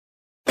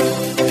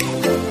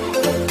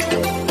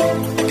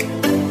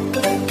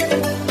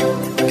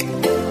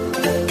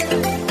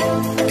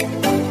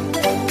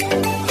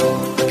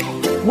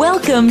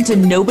Welcome to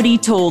Nobody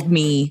Told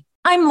Me.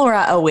 I'm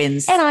Laura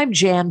Owens. And I'm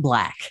Jan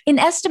Black. An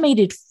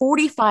estimated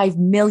 45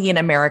 million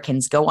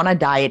Americans go on a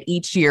diet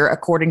each year,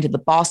 according to the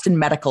Boston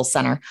Medical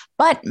Center.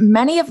 But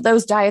many of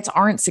those diets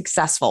aren't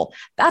successful.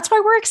 That's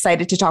why we're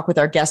excited to talk with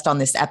our guest on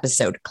this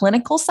episode,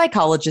 clinical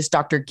psychologist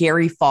Dr.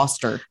 Gary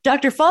Foster.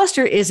 Dr.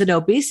 Foster is an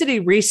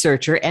obesity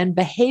researcher and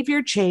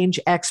behavior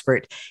change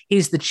expert.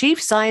 He's the chief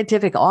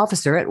scientific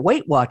officer at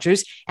Weight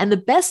Watchers and the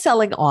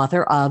best-selling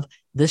author of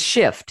The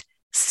Shift: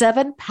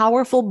 7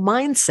 Powerful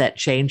Mindset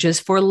Changes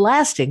for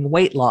Lasting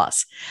Weight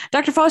Loss.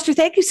 Dr. Foster,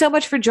 thank you so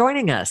much for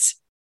joining us.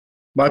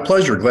 My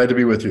pleasure. Glad to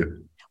be with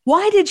you.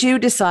 Why did you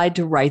decide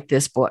to write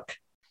this book?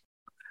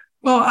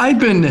 Well, I've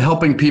been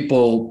helping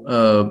people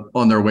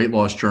on their weight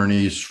loss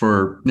journeys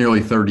for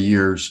nearly 30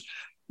 years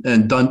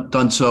and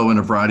done so in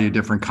a variety of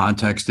different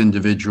contexts,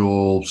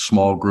 individual,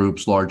 small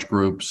groups, large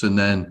groups, and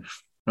then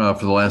for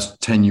the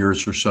last 10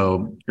 years or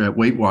so at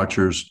Weight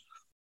Watchers.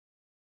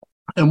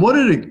 And what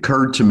had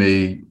occurred to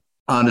me,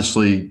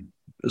 honestly,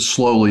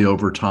 slowly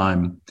over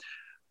time,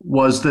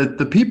 was that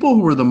the people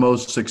who were the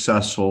most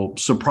successful,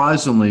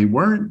 surprisingly,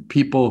 weren't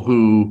people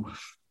who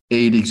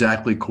ate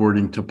exactly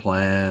according to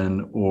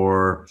plan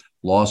or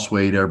lost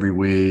weight every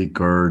week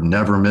or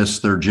never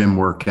missed their gym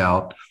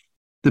workout.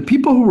 The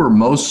people who were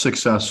most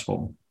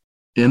successful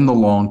in the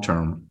long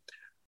term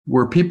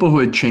were people who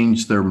had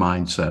changed their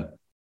mindset,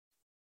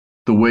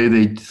 the way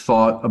they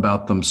thought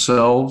about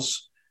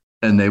themselves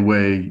and the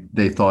way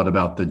they thought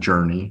about the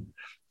journey.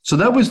 So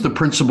that was the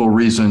principal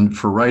reason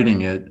for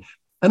writing it.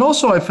 And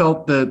also I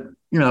felt that,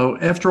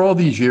 after all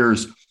these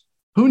years,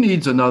 who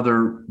needs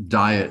another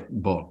diet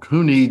book?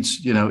 Who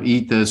needs,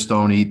 eat this,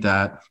 don't eat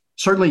that?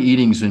 Certainly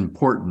eating is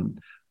important,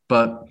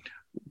 but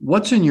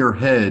what's in your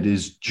head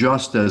is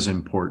just as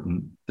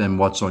important than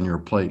what's on your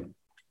plate.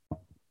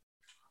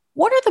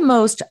 What are the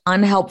most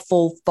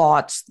unhelpful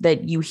thoughts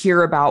that you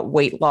hear about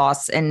weight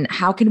loss, and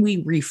how can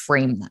we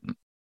reframe them?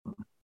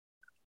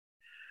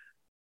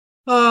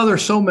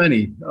 There's so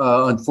many,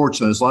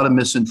 unfortunately. There's a lot of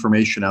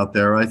misinformation out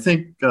there. I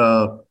think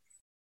one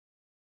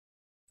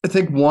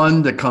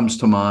that comes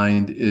to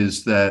mind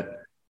is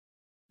that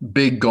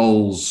big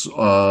goals,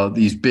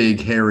 these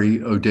big,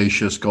 hairy,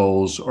 audacious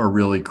goals are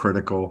really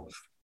critical.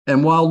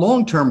 And while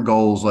long-term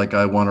goals, like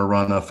I want to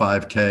run a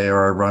 5K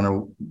or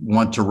I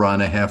want to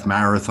run a half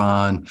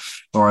marathon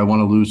or I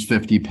want to lose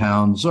 50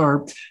 pounds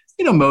are,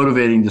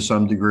 motivating to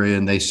some degree,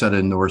 and they set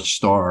a North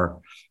Star.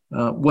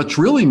 What's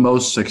really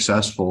most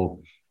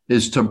successful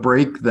is to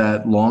break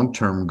that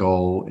long-term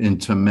goal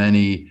into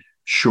many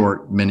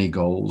short mini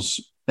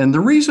goals. And the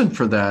reason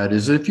for that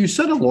is if you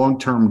set a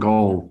long-term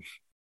goal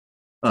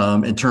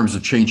in terms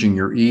of changing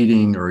your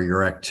eating or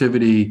your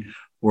activity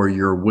or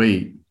your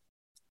weight,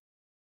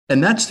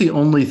 and that's the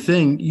only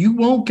thing, you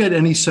won't get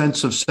any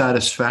sense of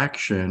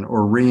satisfaction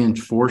or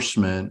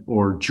reinforcement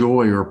or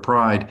joy or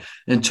pride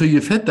until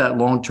you've hit that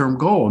long-term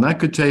goal. And that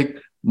could take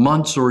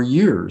months or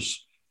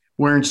years,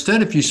 where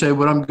instead, if you say,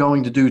 what I'm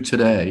going to do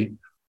today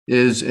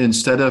is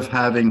instead of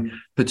having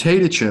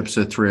potato chips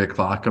at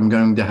 3:00, I'm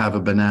going to have a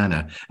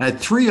banana.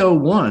 At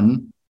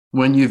 3:01,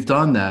 when you've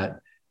done that,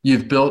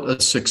 you've built a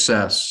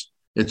success.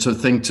 It's a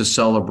thing to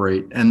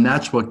celebrate. And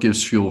that's what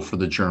gives fuel for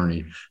the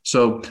journey.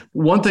 So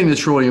one thing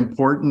that's really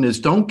important is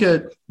don't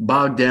get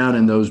bogged down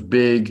in those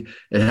big,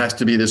 it has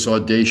to be this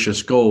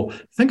audacious goal.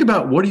 Think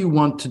about, what do you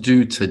want to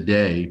do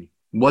today?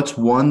 What's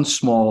one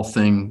small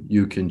thing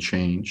you can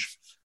change?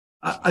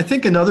 I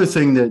think another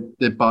thing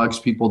that bogs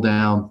people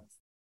down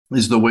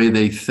is the way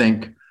they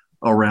think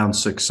around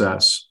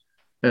success,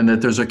 and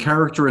that there's a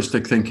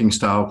characteristic thinking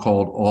style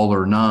called all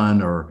or none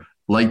or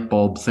light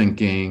bulb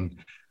thinking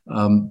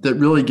that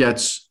really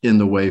gets in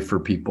the way for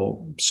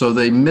people. So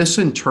they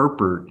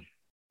misinterpret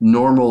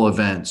normal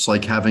events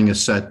like having a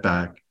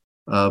setback,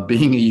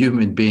 being a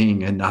human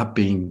being and not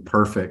being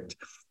perfect.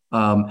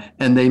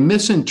 And they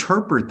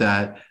misinterpret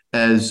that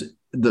as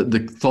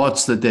the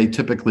thoughts that they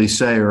typically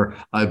say are,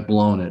 I've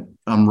blown it.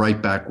 I'm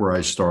right back where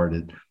I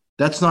started.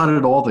 That's not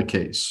at all the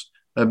case.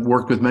 I've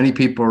worked with many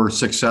people who are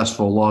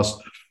successful,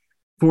 lost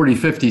 40,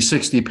 50,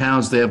 60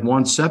 pounds. They have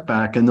one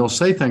setback and they'll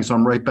say things,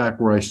 I'm right back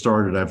where I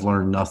started. I've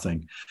learned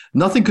nothing.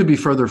 Nothing could be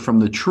further from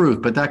the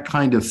truth, but that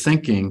kind of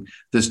thinking,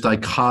 this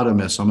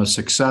dichotomous, I'm a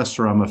success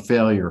or I'm a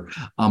failure,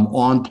 I'm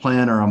on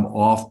plan or I'm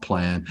off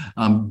plan,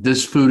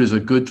 this food is a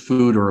good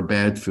food or a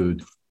bad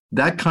food.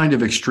 That kind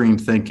of extreme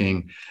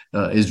thinking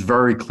is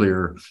very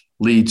clear,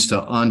 leads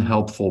to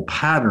unhelpful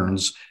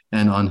patterns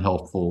and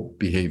unhelpful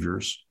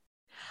behaviors.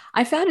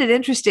 I found it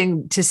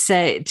interesting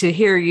to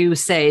hear you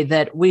say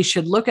that we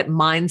should look at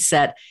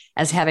mindset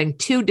as having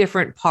 2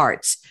 different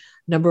parts.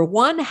 Number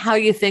 1, how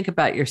you think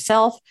about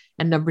yourself,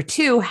 and number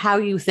 2, how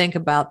you think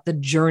about the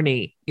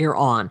journey you're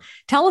on.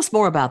 Tell us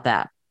more about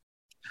that.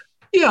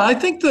 Yeah, I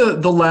think the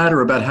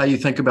latter, about how you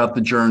think about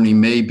the journey,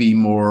 may be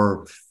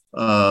more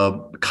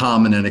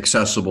common and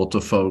accessible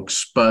to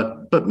folks,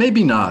 but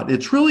maybe not.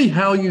 It's really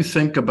how you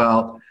think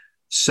about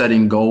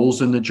setting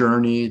goals in the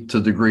journey to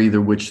the degree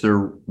to which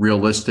they're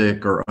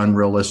realistic or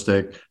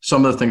unrealistic.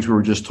 Some of the things we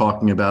were just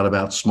talking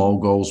about small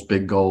goals,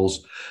 big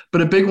goals.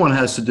 But a big one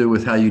has to do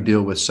with how you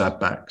deal with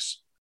setbacks.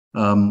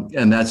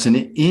 And that's an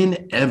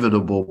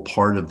inevitable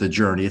part of the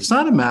journey. It's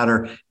not a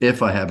matter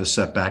if I have a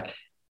setback.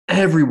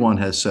 Everyone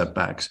has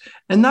setbacks.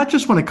 And not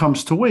just when it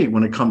comes to weight,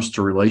 when it comes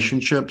to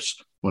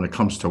relationships, when it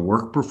comes to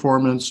work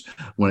performance,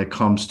 when it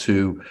comes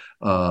to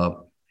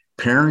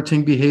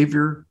parenting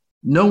behavior.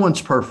 No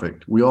one's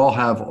perfect. We all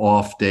have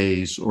off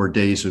days or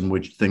days in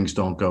which things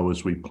don't go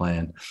as we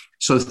planned.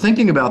 So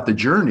thinking about the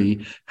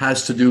journey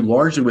has to do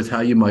largely with how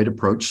you might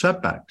approach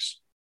setbacks.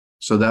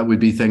 So that would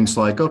be things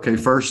like, okay,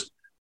 first,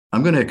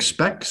 I'm going to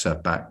expect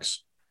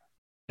setbacks,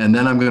 and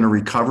then I'm going to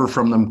recover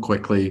from them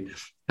quickly.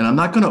 And I'm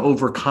not going to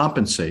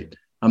overcompensate.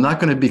 I'm not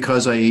going to,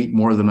 because I ate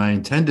more than I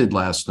intended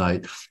last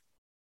night,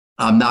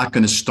 I'm not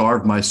going to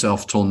starve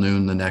myself till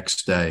noon the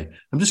next day.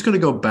 I'm just going to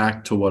go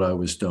back to what I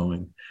was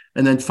doing.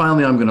 And then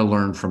finally, I'm going to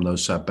learn from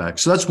those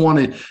setbacks. So that's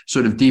one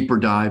sort of deeper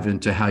dive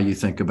into how you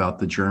think about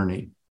the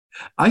journey.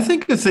 I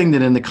think the thing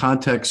that in the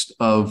context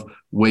of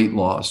weight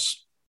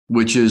loss,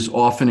 which is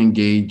often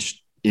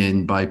engaged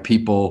in by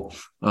people,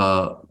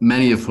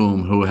 many of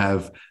whom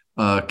have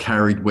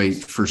carried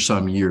weight for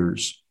some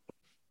years,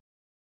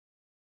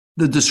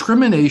 the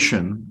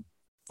discrimination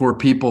for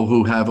people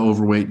who have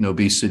overweight and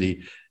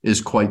obesity is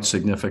quite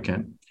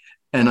significant.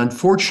 And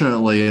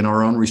unfortunately, and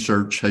our own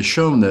research has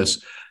shown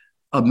this,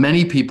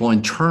 many people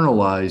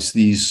internalize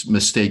these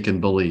mistaken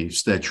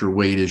beliefs that your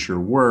weight is your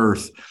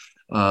worth,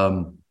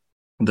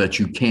 that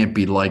you can't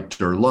be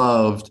liked or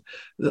loved.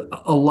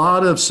 A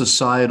lot of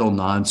societal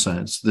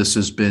nonsense. This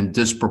has been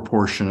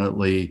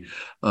disproportionately,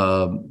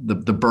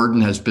 the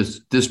burden has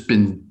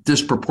been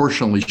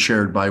disproportionately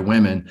shared by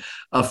women,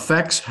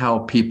 affects how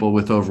people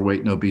with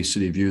overweight and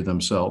obesity view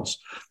themselves.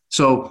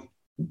 So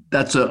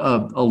that's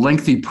a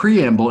lengthy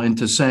preamble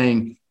into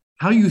saying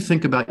how you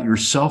think about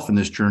yourself in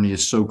this journey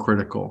is so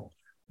critical.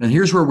 And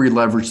here's where we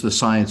leverage the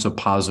science of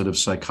positive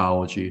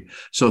psychology.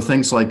 So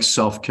things like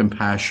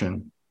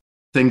self-compassion,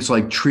 things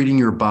like treating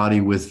your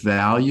body with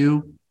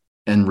value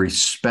and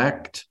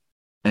respect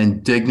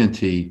and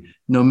dignity,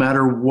 no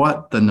matter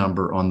what the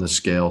number on the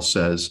scale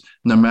says,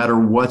 no matter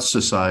what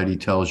society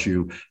tells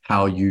you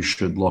how you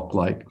should look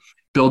like,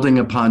 building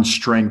upon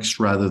strengths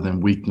rather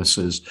than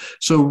weaknesses.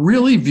 So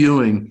really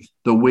viewing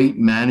the weight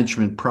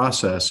management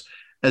process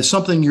as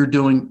something you're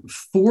doing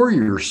for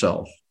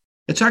yourself.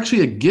 It's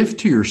actually a gift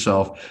to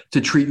yourself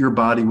to treat your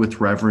body with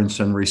reverence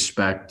and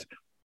respect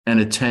and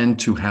attend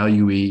to how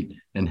you eat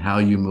and how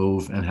you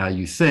move and how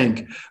you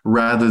think,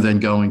 rather than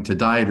going to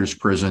dieter's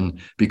prison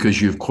because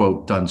you've,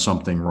 quote, done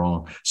something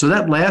wrong. So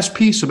that last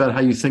piece about how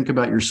you think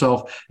about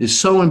yourself is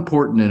so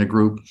important in a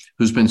group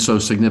who's been so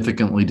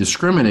significantly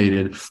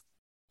discriminated.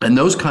 And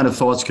those kind of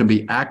thoughts can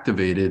be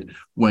activated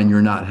when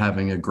you're not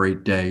having a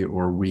great day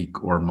or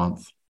week or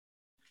month.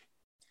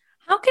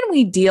 How can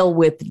we deal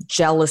with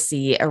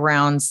jealousy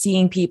around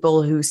seeing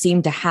people who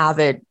seem to have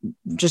it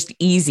just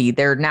easy?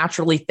 They're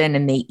naturally thin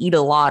and they eat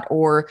a lot,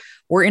 or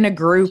we're in a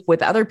group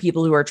with other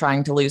people who are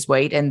trying to lose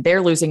weight and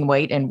they're losing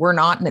weight and we're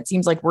not. And it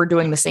seems like we're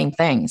doing the same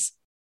things.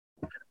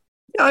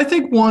 Yeah, I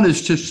think one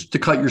is just to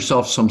cut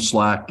yourself some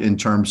slack in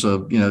terms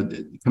of,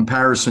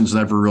 comparisons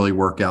never really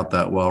work out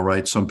that well,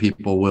 right? Some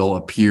people will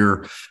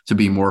appear to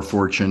be more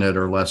fortunate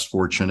or less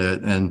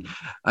fortunate. And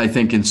I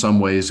think in some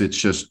ways it's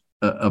just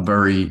a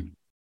very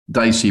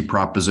dicey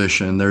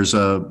proposition.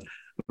 When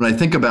I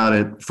think about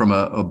it from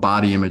a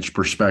body image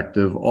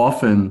perspective,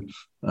 often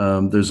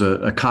there's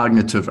a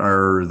cognitive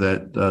error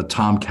that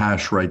Tom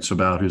Cash writes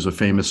about, who's a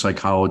famous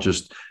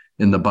psychologist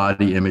in the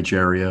body image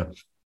area.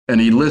 And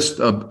he has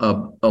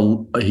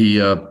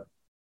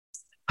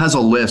a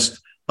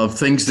list of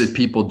things that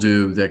people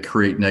do that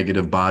create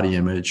negative body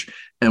image.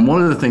 And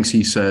one of the things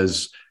he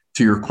says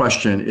to your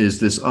question is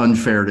this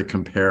unfair to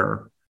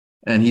compare.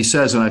 And he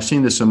says, and I've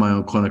seen this in my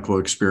own clinical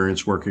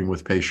experience working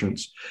with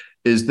patients,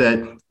 is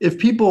that if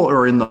people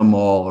are in the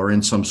mall or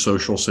in some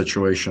social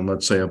situation,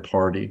 let's say a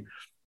party,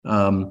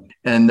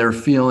 and they're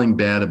feeling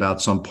bad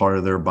about some part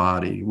of their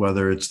body,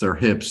 whether it's their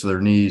hips,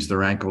 their knees,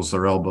 their ankles,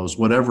 their elbows,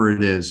 whatever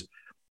it is,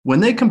 when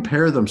they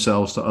compare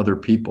themselves to other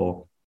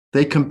people,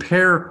 they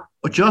compare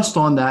just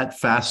on that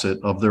facet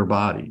of their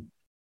body.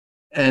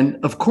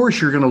 And of course,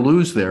 you're going to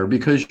lose there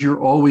because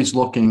you're always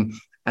looking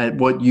at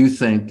what you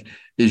think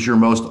is your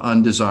most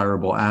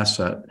undesirable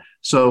asset.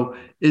 So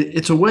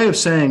it's a way of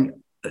saying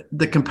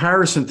the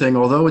comparison thing,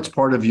 although it's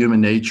part of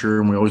human nature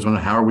and we always wonder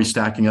how are we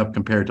stacking up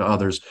compared to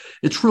others,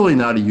 it's really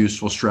not a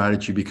useful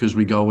strategy because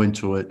we go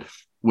into it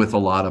with a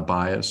lot of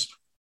bias.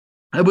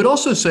 I would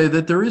also say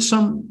that there is a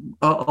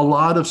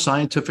lot of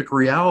scientific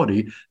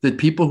reality that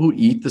people who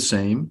eat the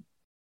same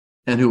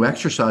and who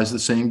exercise the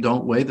same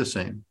don't weigh the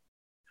same.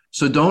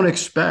 So don't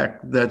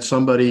expect that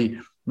somebody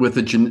with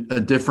a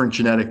different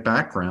genetic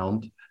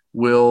background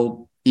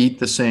will eat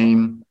the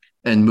same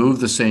and move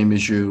the same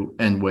as you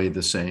and weigh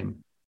the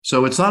same.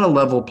 So it's not a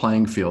level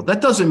playing field. That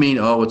doesn't mean,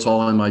 oh, it's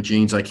all in my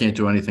genes, I can't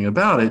do anything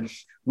about it.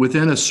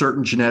 Within a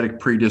certain genetic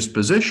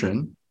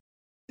predisposition,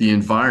 the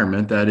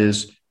environment, that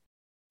is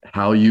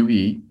how you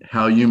eat,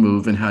 how you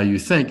move, and how you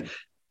think,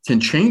 can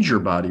change your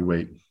body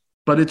weight.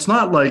 But it's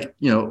not like,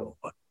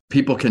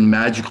 people can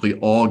magically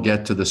all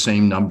get to the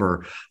same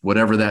number,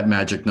 whatever that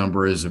magic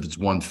number is, if it's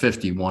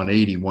 150,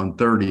 180,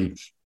 130,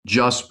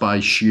 just by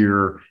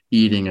sheer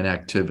eating and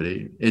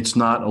activity. It's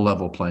not a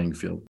level playing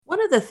field.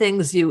 One of the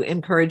things you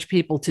encourage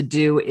people to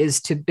do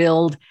is to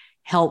build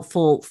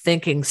helpful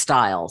thinking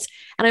styles.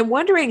 And I'm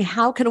wondering,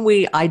 how can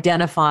we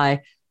identify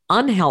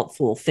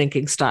unhelpful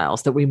thinking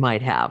styles that we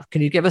might have?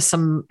 Can you give us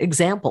some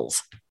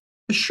examples?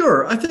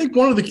 Sure. I think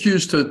one of the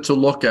cues to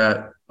look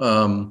at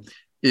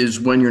is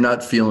when you're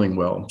not feeling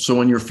well. So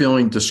when you're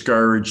feeling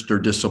discouraged or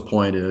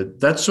disappointed,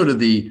 that's sort of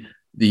the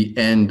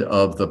end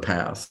of the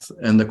path.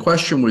 And the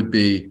question would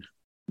be,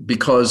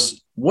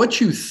 because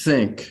what you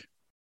think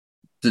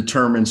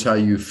determines how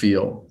you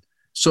feel.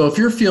 So if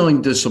you're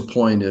feeling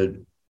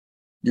disappointed,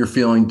 you're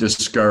feeling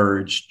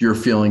discouraged, you're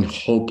feeling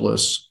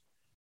hopeless,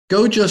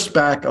 go just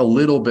back a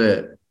little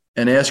bit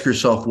and ask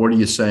yourself, what are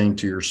you saying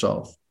to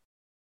yourself?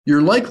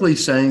 You're likely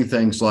saying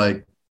things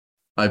like,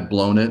 I've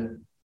blown it.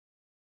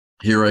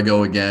 Here I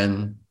go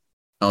again.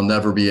 I'll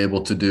never be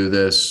able to do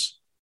this.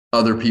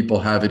 Other people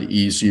have it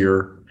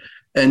easier.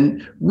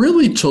 And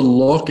really to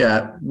look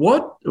at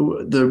what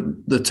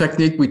the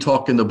technique we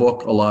talk in the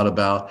book a lot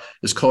about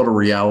is called a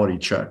reality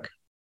check.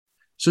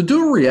 So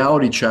do a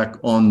reality check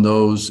on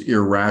those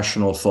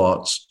irrational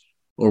thoughts,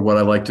 or what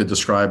I like to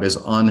describe as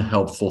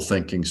unhelpful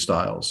thinking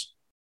styles.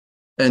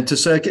 And to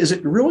say, is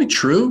it really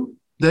true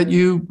that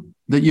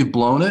you've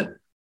blown it,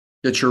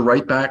 that you're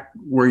right back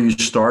where you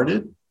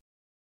started?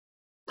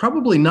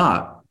 Probably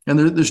not. And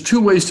there's two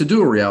ways to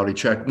do a reality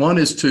check. One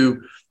is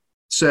to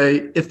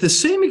say, if the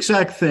same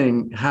exact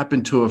thing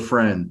happened to a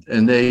friend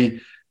and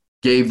they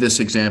gave this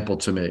example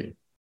to me,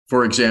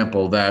 for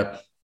example,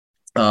 that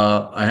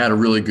I had a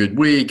really good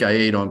week, I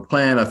ate on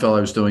plan, I felt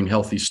I was doing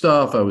healthy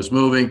stuff, I was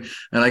moving,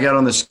 and I got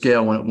on the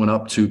scale when it went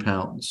up 2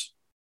 pounds.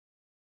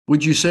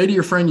 Would you say to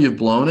your friend, you've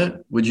blown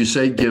it? Would you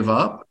say give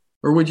up?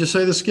 Or would you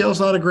say the scale's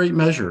not a great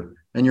measure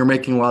and you're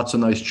making lots of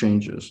nice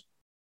changes?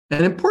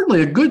 And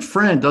importantly, a good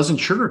friend doesn't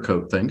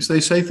sugarcoat things. They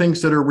say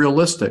things that are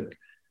realistic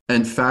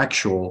and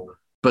factual,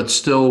 but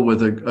still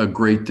with a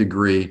great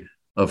degree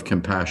of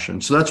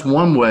compassion. So that's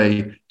one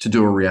way to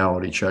do a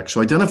reality check.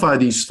 So identify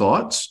these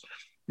thoughts,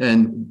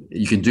 and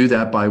you can do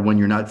that by, when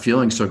you're not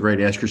feeling so great,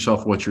 ask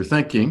yourself what you're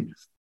thinking.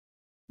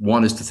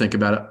 One is to think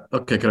about it.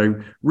 Okay, can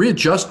I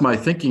readjust my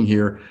thinking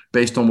here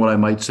based on what I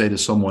might say to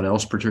someone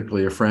else,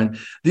 particularly a friend?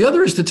 The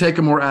other is to take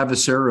a more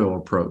adversarial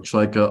approach,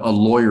 like a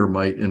lawyer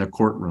might in a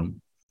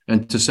courtroom,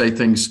 and to say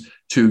things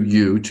to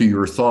you, to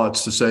your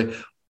thoughts, to say,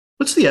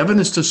 what's the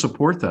evidence to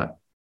support that?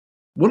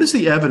 What is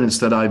the evidence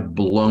that I've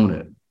blown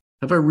it?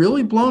 Have I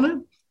really blown it?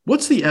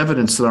 What's the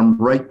evidence that I'm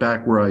right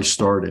back where I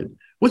started?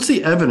 What's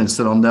the evidence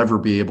that I'll never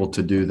be able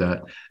to do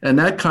that? And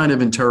that kind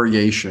of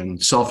interrogation,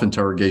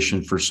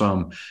 self-interrogation for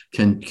some,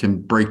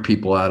 can break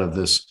people out of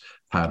this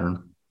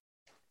pattern.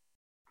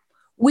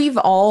 We've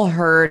all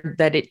heard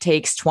that it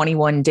takes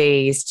 21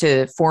 days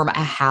to form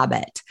a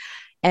habit.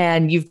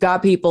 And you've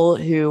got people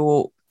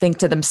who think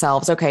to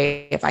themselves,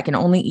 okay, if I can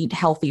only eat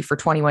healthy for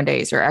 21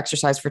 days or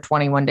exercise for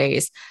 21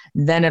 days,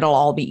 then it'll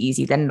all be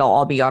easy. Then it'll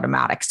all be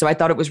automatic. So I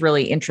thought it was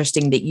really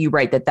interesting that you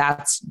write that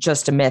that's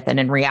just a myth.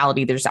 And in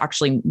reality, there's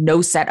actually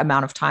no set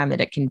amount of time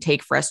that it can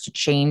take for us to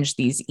change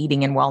these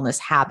eating and wellness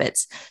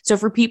habits. So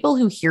for people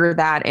who hear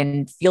that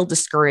and feel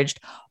discouraged,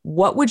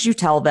 what would you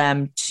tell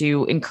them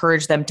to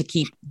encourage them to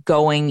keep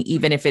going,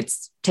 even if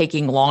it's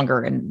taking longer?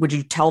 And would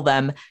you tell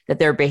them that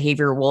their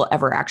behavior will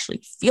ever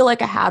actually feel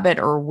like a habit,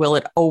 or will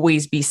it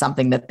always be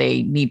something that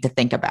they need to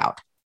think about?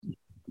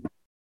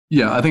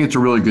 Yeah, I think it's a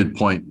really good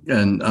point.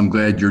 And I'm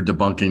glad you're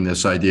debunking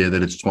this idea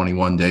that it's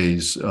 21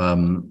 days.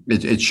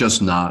 It's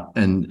just not.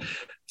 And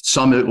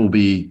some it will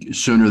be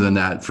sooner than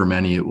that. For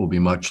many, it will be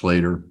much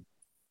later.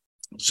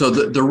 So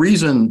the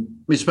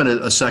reason, let me spend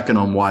a second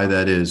on why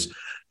that is.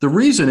 The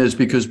reason is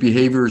because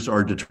behaviors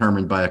are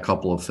determined by a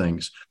couple of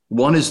things.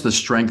 One is the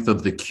strength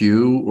of the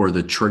cue or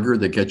the trigger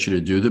that gets you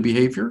to do the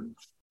behavior.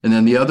 And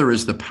then the other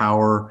is the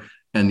power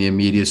and the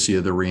immediacy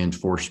of the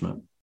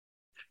reinforcement.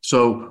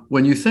 So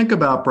when you think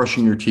about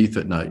brushing your teeth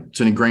at night, it's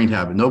an ingrained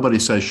habit. Nobody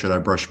says, should I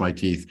brush my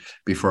teeth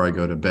before I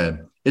go to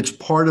bed? It's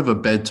part of a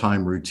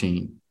bedtime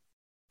routine.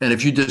 And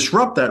if you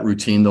disrupt that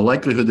routine, the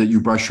likelihood that you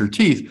brush your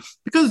teeth,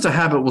 because it's a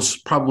habit, will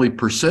probably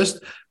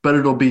persist, but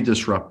it'll be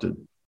disrupted.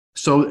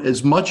 So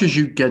as much as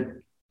you get,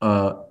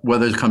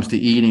 whether it comes to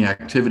eating,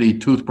 activity,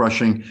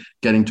 toothbrushing,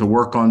 getting to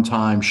work on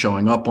time,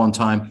 showing up on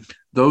time,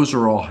 those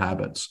are all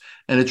habits.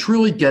 And it's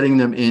really getting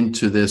them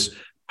into this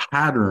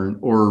pattern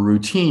or a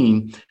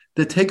routine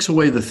that takes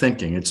away the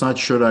thinking. It's not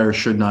should I or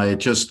shouldn't I. It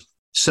just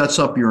sets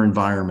up your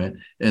environment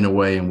in a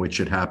way in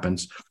which it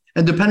happens.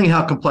 And depending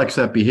how complex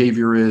that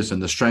behavior is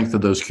and the strength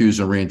of those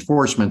cues and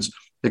reinforcements,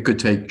 it could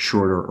take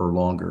shorter or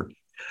longer.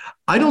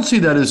 I don't see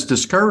that as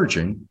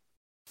discouraging.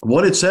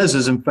 What it says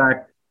is, in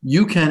fact,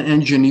 you can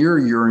engineer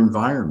your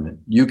environment.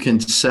 You can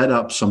set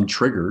up some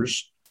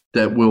triggers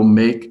that will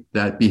make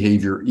that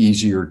behavior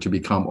easier to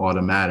become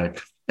automatic.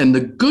 And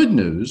the good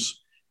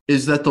news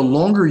is that the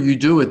longer you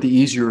do it, the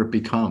easier it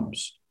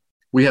becomes.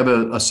 We have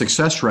a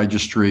success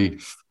registry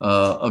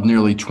of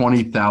nearly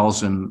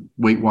 20,000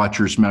 Weight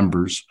Watchers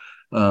members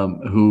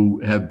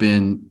who have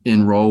been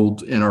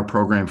enrolled in our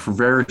program for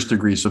various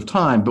degrees of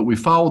time, but we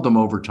followed them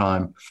over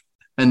time,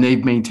 and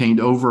they've maintained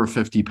over a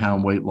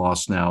 50-pound weight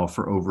loss now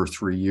for over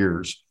 3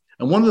 years.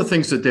 And one of the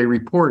things that they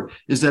report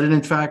is that it,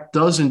 in fact,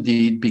 does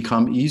indeed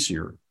become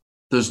easier.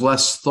 There's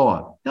less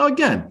thought. Now,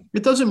 again,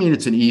 it doesn't mean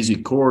it's an easy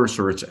course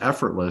or it's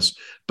effortless,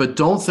 but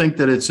don't think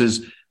that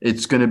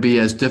it's going to be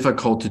as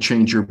difficult to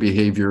change your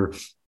behavior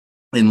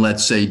in,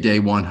 let's say, day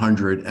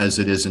 100 as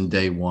it is in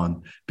day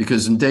one.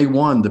 Because in day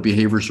one, the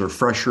behaviors are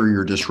fresher,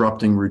 you're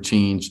disrupting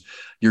routines,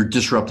 you're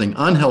disrupting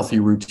unhealthy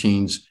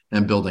routines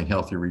and building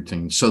healthy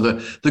routines. So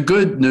the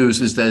good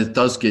news is that it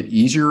does get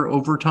easier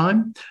over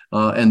time.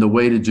 And the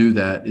way to do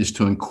that is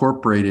to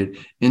incorporate it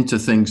into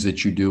things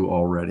that you do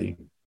already.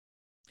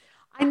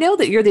 I know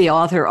that you're the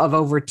author of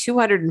over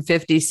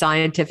 250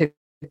 scientific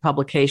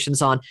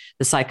publications on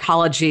the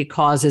psychology,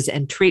 causes,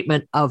 and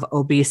treatment of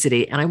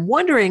obesity. And I'm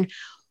wondering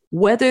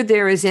whether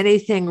there is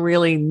anything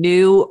really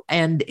new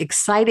and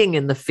exciting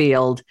in the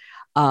field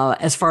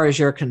as far as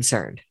you're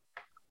concerned.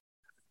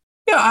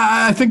 Yeah,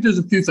 I think there's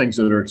a few things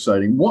that are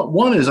exciting.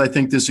 One is, I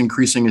think, this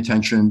increasing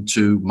attention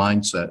to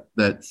mindset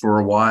that for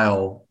a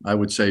while, I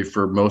would say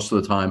for most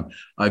of the time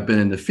I've been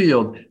in the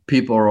field,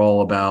 people are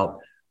all about,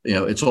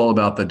 it's all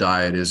about the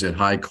diet. Is it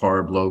high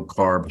carb, low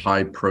carb,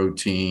 high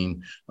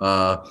protein?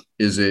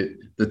 Is it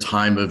the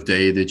time of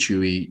day that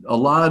you eat? A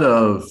lot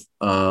of,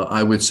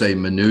 I would say,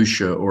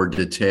 minutia or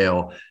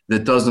detail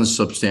that doesn't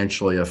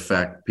substantially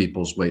affect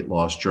people's weight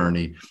loss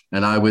journey.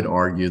 And I would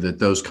argue that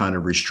those kind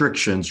of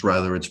restrictions,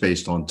 whether it's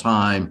based on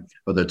time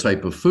or the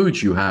type of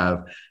foods you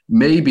have,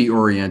 may be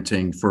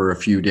orienting for a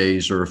few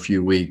days or a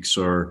few weeks,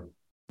 or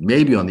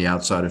maybe on the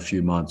outside a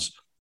few months,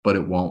 but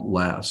it won't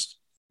last.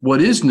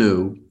 What is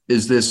new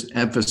is this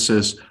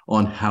emphasis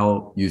on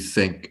how you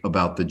think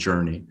about the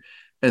journey.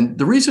 And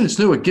the reason it's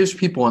new, it gives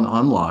people an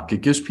unlock.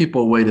 It gives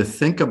people a way to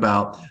think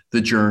about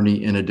the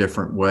journey in a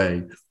different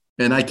way.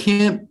 And I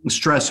can't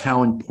stress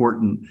how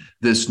important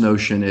this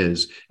notion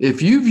is.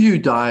 If you view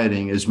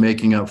dieting as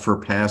making up for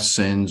past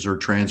sins or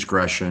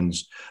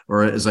transgressions,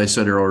 or as I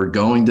said earlier,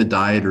 going to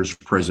dieter's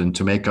prison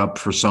to make up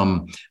for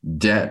some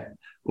debt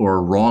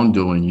or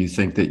wrongdoing you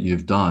think that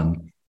you've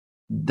done,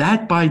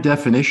 that by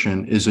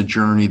definition is a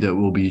journey that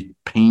will be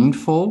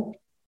painful,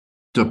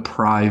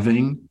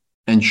 depriving,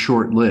 and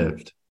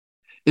short-lived.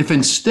 If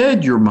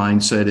instead your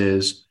mindset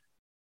is,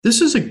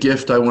 this is a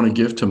gift I want to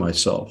give to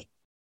myself.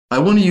 I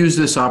want to use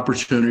this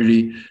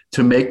opportunity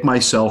to make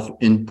myself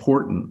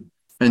important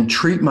and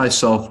treat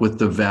myself with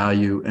the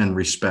value and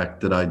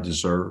respect that I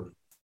deserve.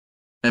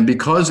 And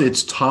because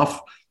it's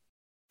tough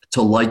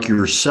to like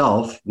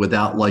yourself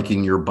without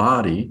liking your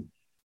body,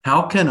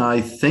 how can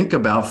I think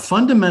about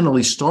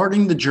fundamentally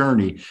starting the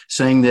journey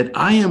saying that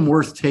I am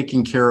worth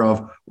taking care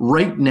of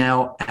right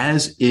now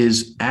as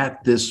is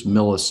at this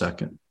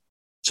millisecond?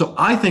 So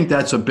I think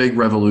that's a big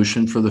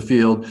revolution for the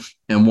field,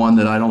 and one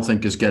that I don't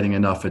think is getting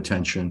enough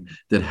attention,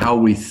 that how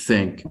we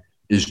think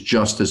is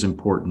just as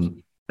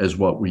important as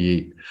what we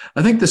eat.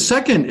 I think the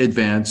second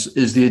advance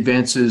is the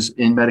advances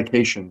in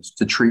medications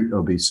to treat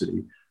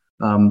obesity.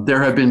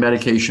 There have been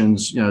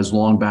medications, as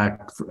long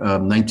back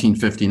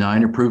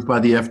 1959 approved by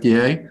the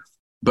FDA,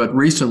 but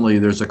recently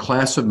there's a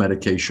class of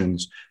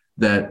medications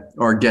that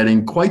are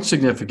getting quite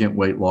significant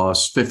weight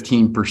loss,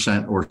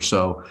 15% or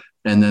so.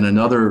 And then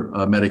another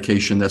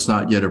medication that's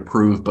not yet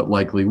approved, but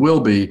likely will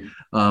be,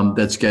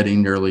 that's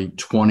getting nearly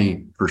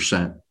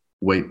 20%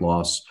 weight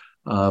loss.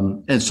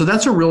 And so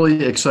that's a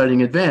really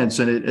exciting advance.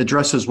 And it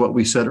addresses what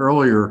we said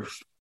earlier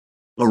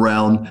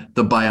around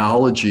the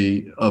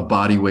biology of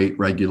body weight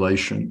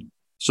regulation.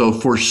 So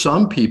for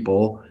some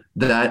people,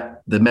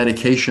 that the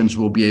medications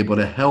will be able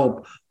to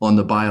help on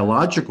the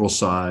biological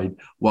side,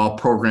 while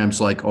programs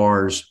like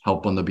ours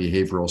help on the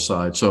behavioral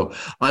side. So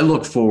I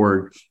look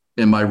forward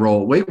in my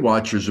role at Weight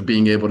Watchers of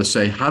being able to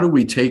say, how do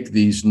we take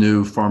these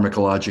new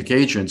pharmacologic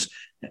agents,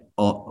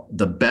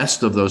 the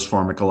best of those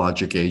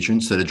pharmacologic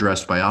agents that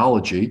address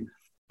biology,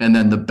 and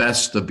then the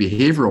best of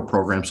behavioral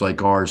programs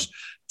like ours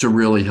to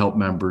really help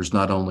members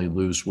not only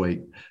lose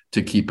weight,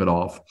 to keep it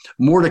off.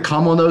 More to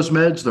come on those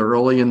meds. They're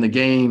early in the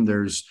game.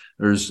 There's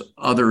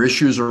other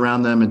issues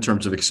around them in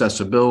terms of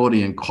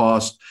accessibility and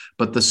cost,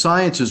 but the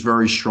science is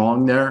very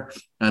strong there.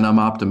 And I'm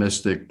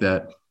optimistic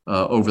that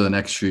over the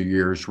next few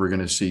years, we're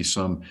going to see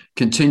some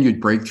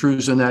continued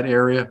breakthroughs in that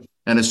area,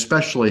 and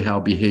especially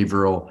how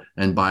behavioral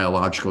and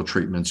biological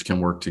treatments can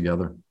work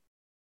together.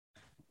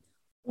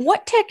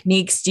 What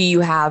techniques do you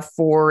have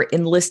for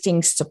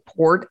enlisting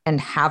support and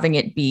having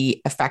it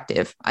be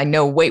effective? I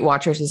know Weight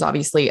Watchers is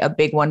obviously a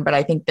big one, but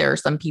I think there are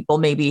some people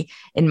maybe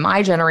in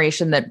my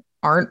generation that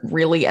aren't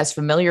really as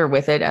familiar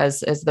with it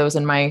as those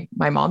in my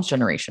mom's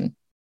generation.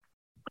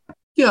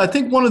 Yeah, I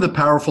think one of the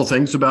powerful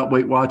things about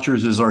Weight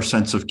Watchers is our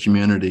sense of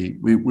community.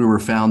 We were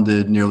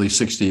founded nearly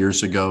 60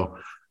 years ago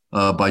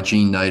by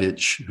Jean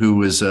Nidetch, who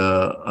was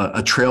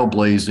a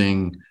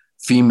trailblazing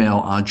female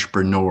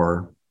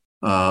entrepreneur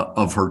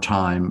of her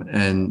time,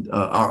 and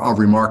a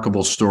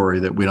remarkable story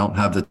that we don't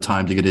have the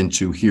time to get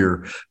into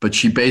here. But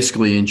she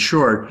basically, in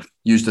short,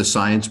 used a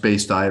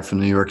science-based diet from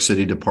the New York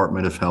City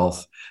Department of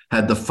Health,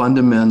 had the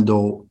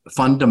fundamental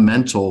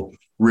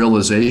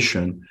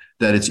realization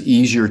that it's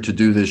easier to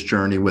do this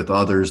journey with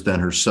others than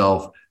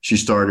herself. She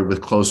started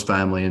with close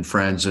family and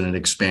friends, and it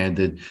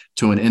expanded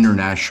to an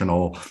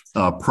international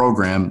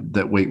program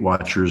that Weight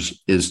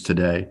Watchers is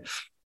today.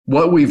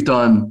 What we've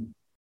done,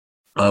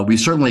 we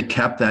certainly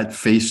kept that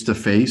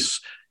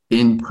face-to-face,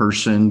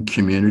 in-person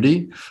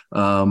community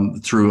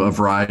through a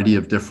variety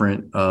of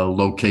different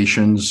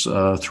locations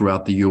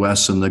throughout the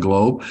U.S. and the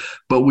globe.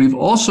 But we've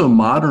also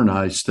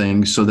modernized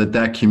things so that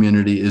that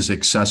community is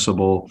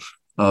accessible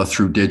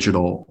through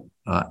digital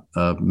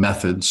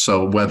methods.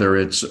 So whether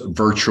it's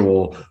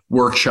virtual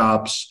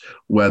workshops,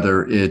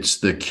 whether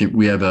it's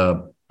we have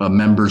a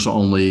members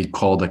only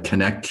called a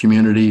Connect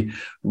community,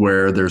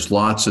 where there's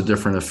lots of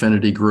different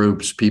affinity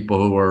groups, people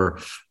who are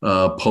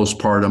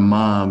postpartum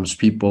moms,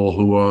 people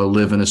who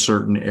live in a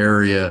certain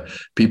area,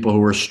 people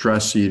who are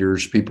stress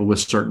eaters, people with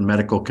certain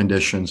medical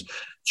conditions,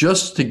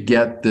 just to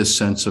get this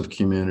sense of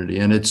community.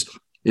 And it's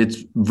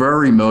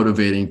very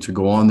motivating to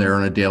go on there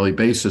on a daily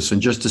basis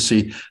and just to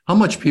see how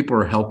much people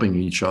are helping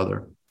each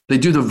other. They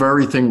do the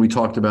very thing we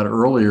talked about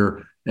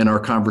earlier in our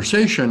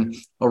conversation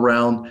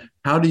around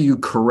how do you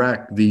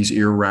correct these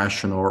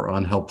irrational or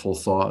unhelpful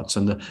thoughts.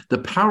 And the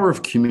power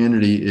of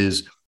community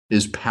is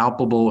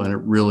palpable, and it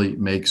really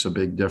makes a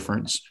big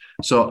difference.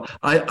 So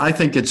I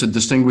think it's a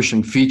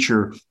distinguishing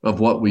feature of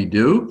what we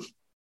do.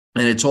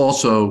 And it's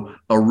also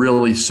a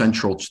really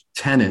central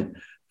tenet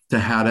to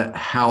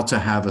how to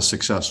have a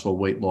successful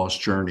weight loss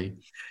journey.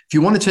 If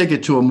you want to take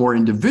it to a more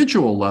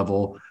individual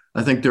level,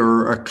 I think there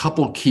are a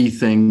couple key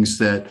things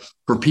that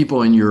for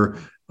people in your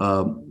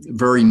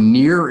very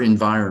near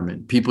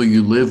environment, people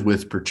you live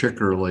with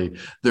particularly,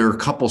 there are a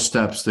couple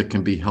steps that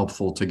can be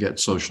helpful to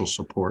get social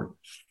support.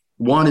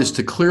 One is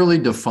to clearly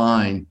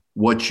define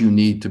what you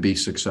need to be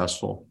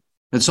successful.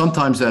 And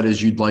sometimes that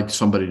is you'd like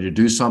somebody to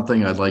do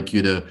something. I'd like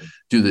you to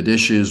do the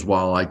dishes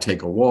while I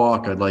take a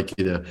walk. I'd like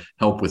you to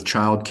help with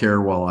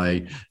childcare while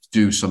I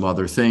do some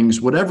other things,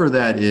 whatever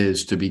that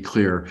is, to be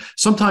clear.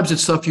 Sometimes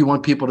it's stuff you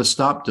want people to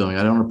stop doing.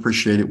 I don't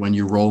appreciate it when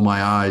you roll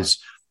my eyes,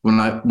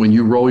 when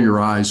you roll your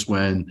eyes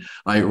when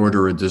I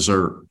order a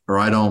dessert, or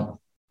I don't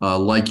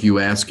like you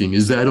asking,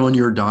 is that on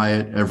your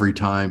diet every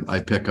time I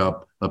pick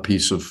up a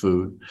piece of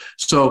food?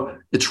 So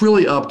it's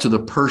really up to the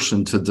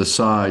person to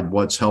decide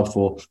what's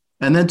helpful.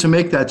 And then to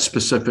make that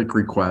specific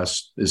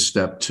request is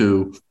step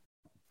two.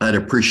 I'd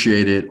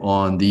appreciate it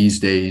on these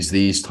days,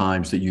 these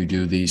times that you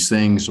do these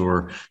things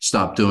or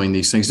stop doing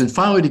these things. And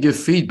finally, to give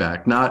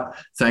feedback, not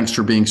thanks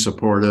for being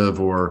supportive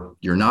or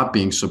you're not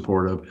being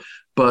supportive,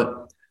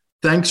 but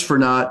thanks for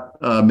not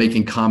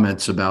making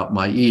comments about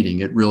my eating.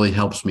 It really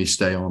helps me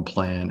stay on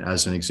plan,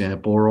 as an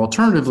example. Or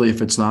alternatively,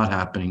 if it's not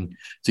happening,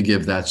 to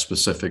give that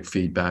specific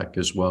feedback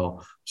as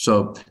well.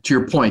 So to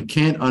your point,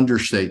 can't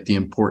understate the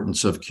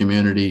importance of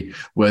community,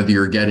 whether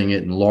you're getting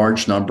it in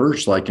large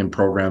numbers, like in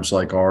programs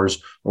like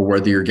ours, or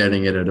whether you're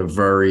getting it at a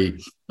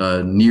very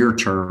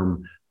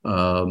near-term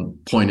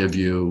point of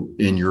view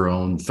in your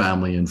own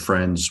family and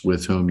friends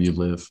with whom you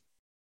live.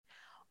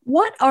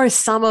 What are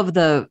some of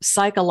the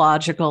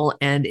psychological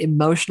and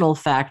emotional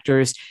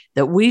factors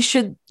that we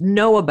should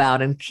know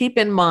about and keep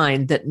in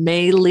mind that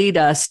may lead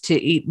us to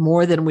eat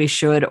more than we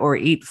should or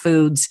eat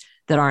foods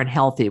that aren't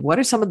healthy? What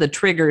are some of the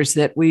triggers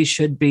that we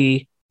should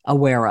be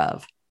aware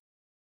of?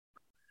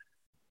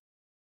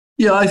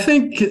 Yeah, I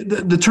think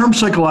the term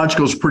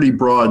psychological is pretty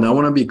broad. And I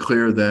want to be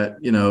clear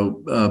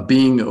that,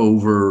 being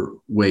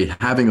overweight,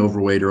 having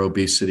overweight or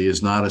obesity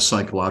is not a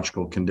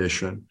psychological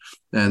condition.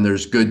 And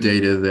there's good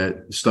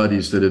data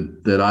studies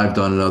that I've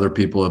done and other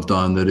people have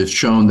done that have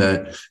shown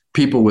that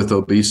people with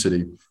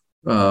obesity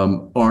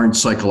aren't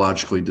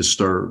psychologically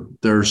disturbed.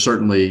 There are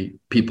certainly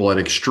people at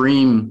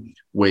extreme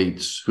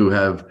weights who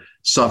have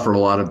suffered a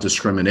lot of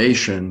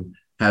discrimination,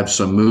 have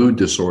some mood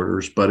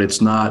disorders, but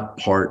it's not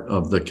part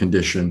of the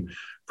condition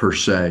per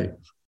se.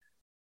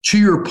 To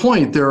your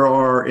point, there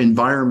are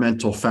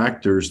environmental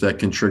factors that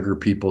can trigger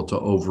people to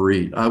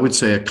overeat. I would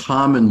say a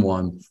common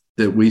one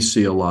that we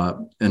see a lot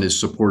and is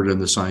supported in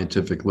the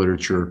scientific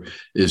literature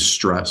is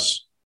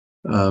stress.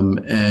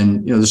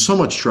 There's so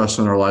much stress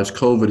in our lives.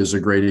 COVID is a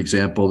great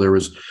example. There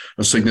was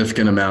a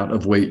significant amount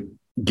of weight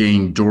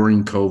gain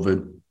during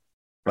COVID.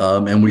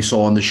 And we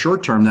saw in the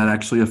short term that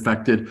actually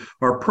affected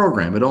our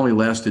program. It only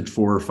lasted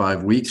 4 or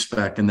 5 weeks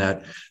back in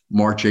that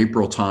March,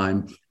 April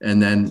time.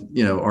 And then,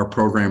 our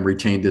program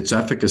retained its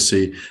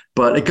efficacy.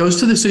 But it goes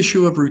to this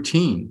issue of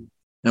routine.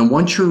 And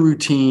once your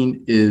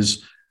routine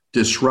is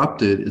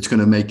disrupted, it's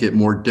going to make it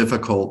more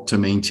difficult to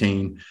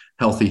maintain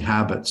healthy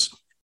habits.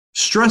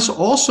 Stress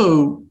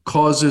also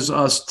causes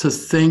us to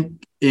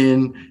think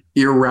in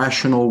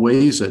irrational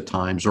ways at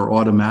times, or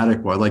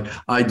automatic way, like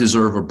I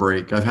deserve a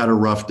break. I've had a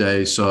rough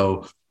day,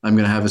 so I'm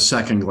going to have a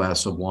second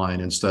glass of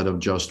wine instead of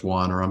just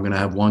one, or I'm going to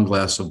have one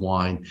glass of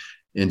wine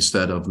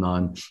instead of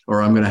none,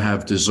 or I'm going to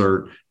have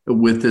dessert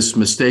with this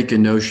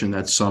mistaken notion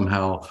that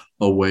somehow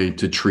a way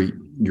to treat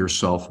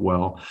yourself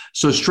well.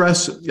 So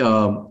stress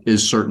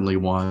is certainly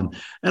one.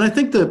 And I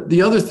think that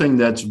the other thing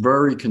that's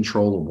very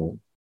controllable,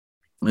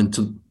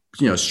 and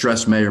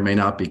stress may or may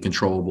not be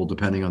controllable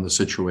depending on the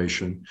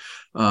situation,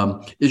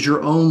 is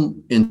your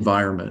own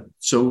environment.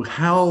 So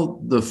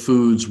how the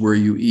foods where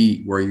you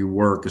eat, where you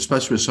work,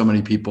 especially with so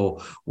many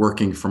people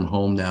working from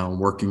home now and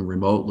working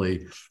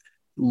remotely,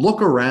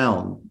 look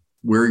around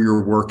where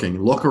you're working,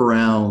 look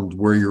around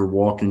where you're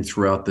walking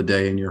throughout the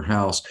day in your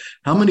house.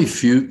 How many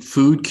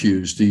food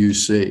cues do you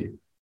see?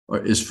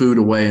 Is food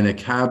away in a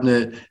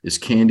cabinet? Is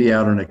candy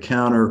out on a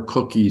counter?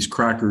 Cookies,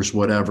 crackers,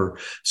 whatever.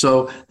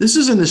 So this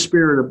is in the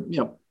spirit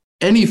of,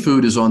 any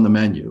food is on the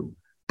menu.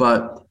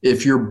 But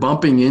if you're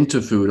bumping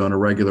into food on a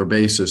regular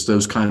basis,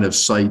 those kind of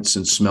sights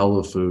and smell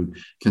of food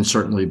can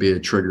certainly be a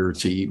trigger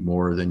to eat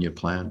more than you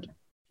planned.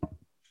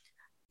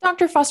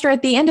 Dr. Foster,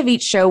 at the end of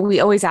each show, we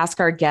always ask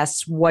our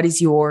guests, what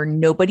is your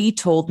nobody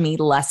told me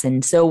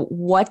lesson? So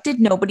what did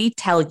nobody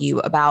tell you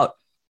about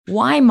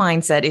why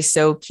mindset is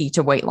so key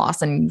to weight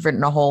loss? And you've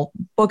written a whole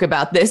book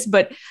about this,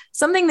 but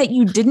something that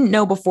you didn't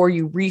know before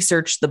you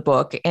researched the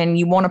book and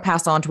you want to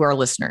pass on to our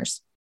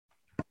listeners.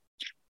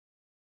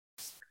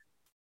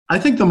 I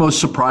think the most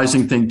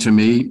surprising thing to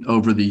me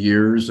over the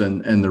years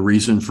and the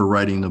reason for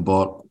writing the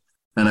book,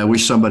 and I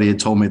wish somebody had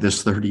told me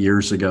this 30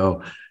 years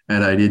ago,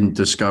 and I didn't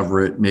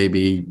discover it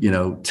maybe,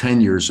 10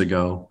 years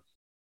ago,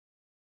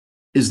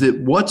 is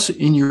that what's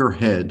in your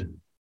head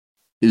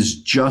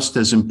is just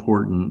as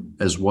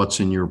important as what's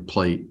in your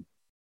plate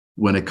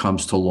when it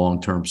comes to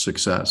long-term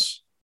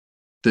success.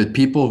 That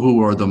people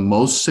who are the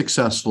most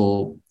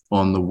successful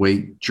on the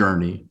weight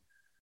journey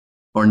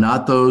are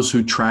not those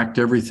who tracked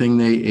everything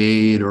they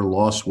ate or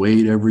lost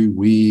weight every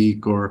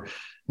week or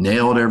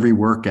nailed every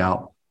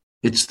workout.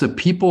 It's the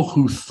people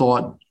who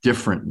thought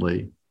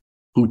differently,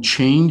 who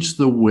changed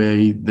the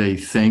way they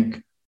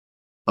think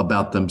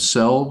about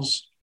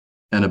themselves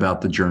and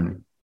about the journey.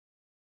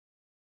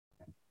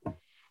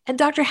 And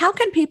Doctor, how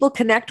can people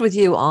connect with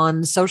you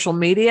on social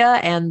media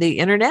and the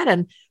internet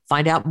and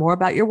find out more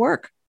about your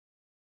work?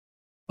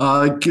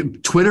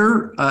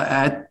 Twitter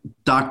at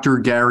Dr.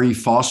 Gary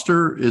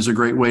Foster is a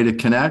great way to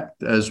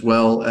connect, as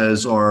well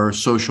as our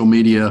social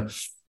media,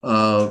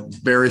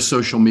 various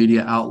social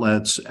media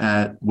outlets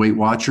at Weight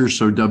Watchers,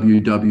 so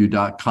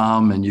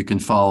www.com, and you can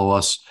follow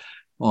us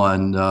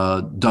on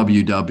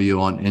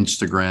WW on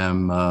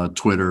Instagram,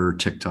 Twitter,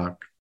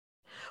 TikTok.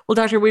 Well,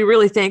 Doctor, we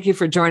really thank you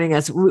for joining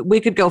us. We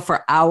could go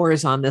for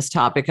hours on this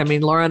topic. I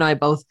mean, Laura and I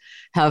both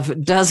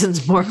have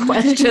dozens more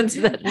questions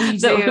that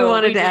we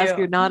wanted to ask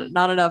you, not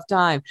enough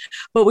time.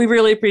 But we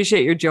really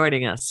appreciate your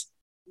joining us.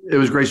 It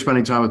was great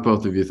spending time with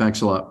both of you. Thanks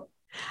a lot.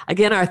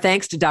 Again, our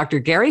thanks to Dr.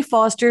 Gary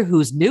Foster,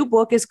 whose new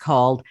book is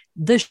called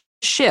The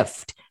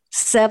Shift: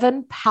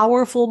 7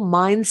 Powerful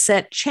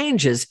Mindset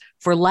Changes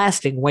for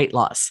Lasting Weight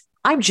Loss.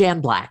 I'm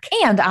Jan Black.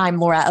 And I'm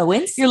Laura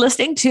Owens. You're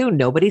listening to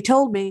Nobody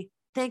Told Me.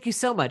 Thank you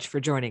so much for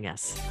joining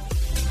us.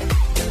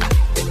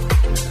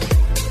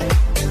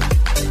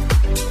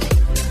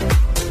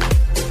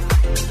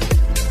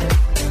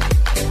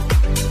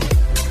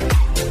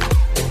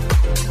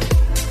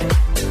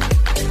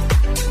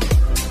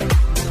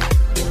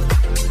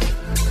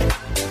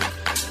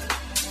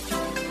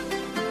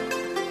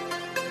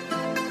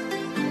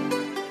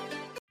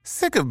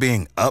 Sick of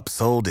being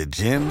upsold at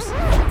gyms?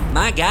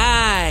 My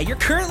guy, you're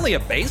currently a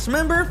base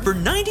member? For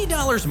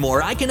 $90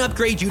 more, I can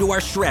upgrade you to our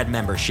Shred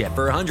membership.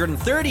 For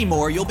 $130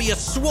 more, you'll be a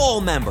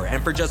Swole member.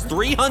 And for just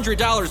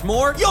 $300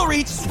 more, you'll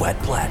reach Sweat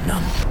Platinum.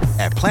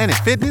 At Planet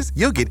Fitness,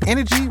 you'll get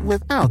energy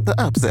without the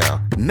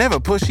upsell. Never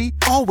pushy,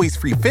 always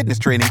free fitness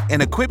training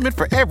and equipment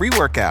for every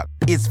workout.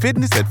 It's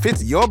fitness that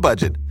fits your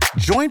budget.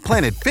 Join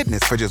Planet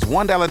Fitness for just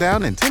 $1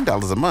 down and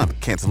 $10 a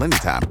month. Cancel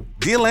anytime.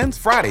 Deal ends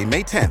Friday,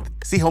 May 10th.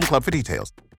 See Home Club for details.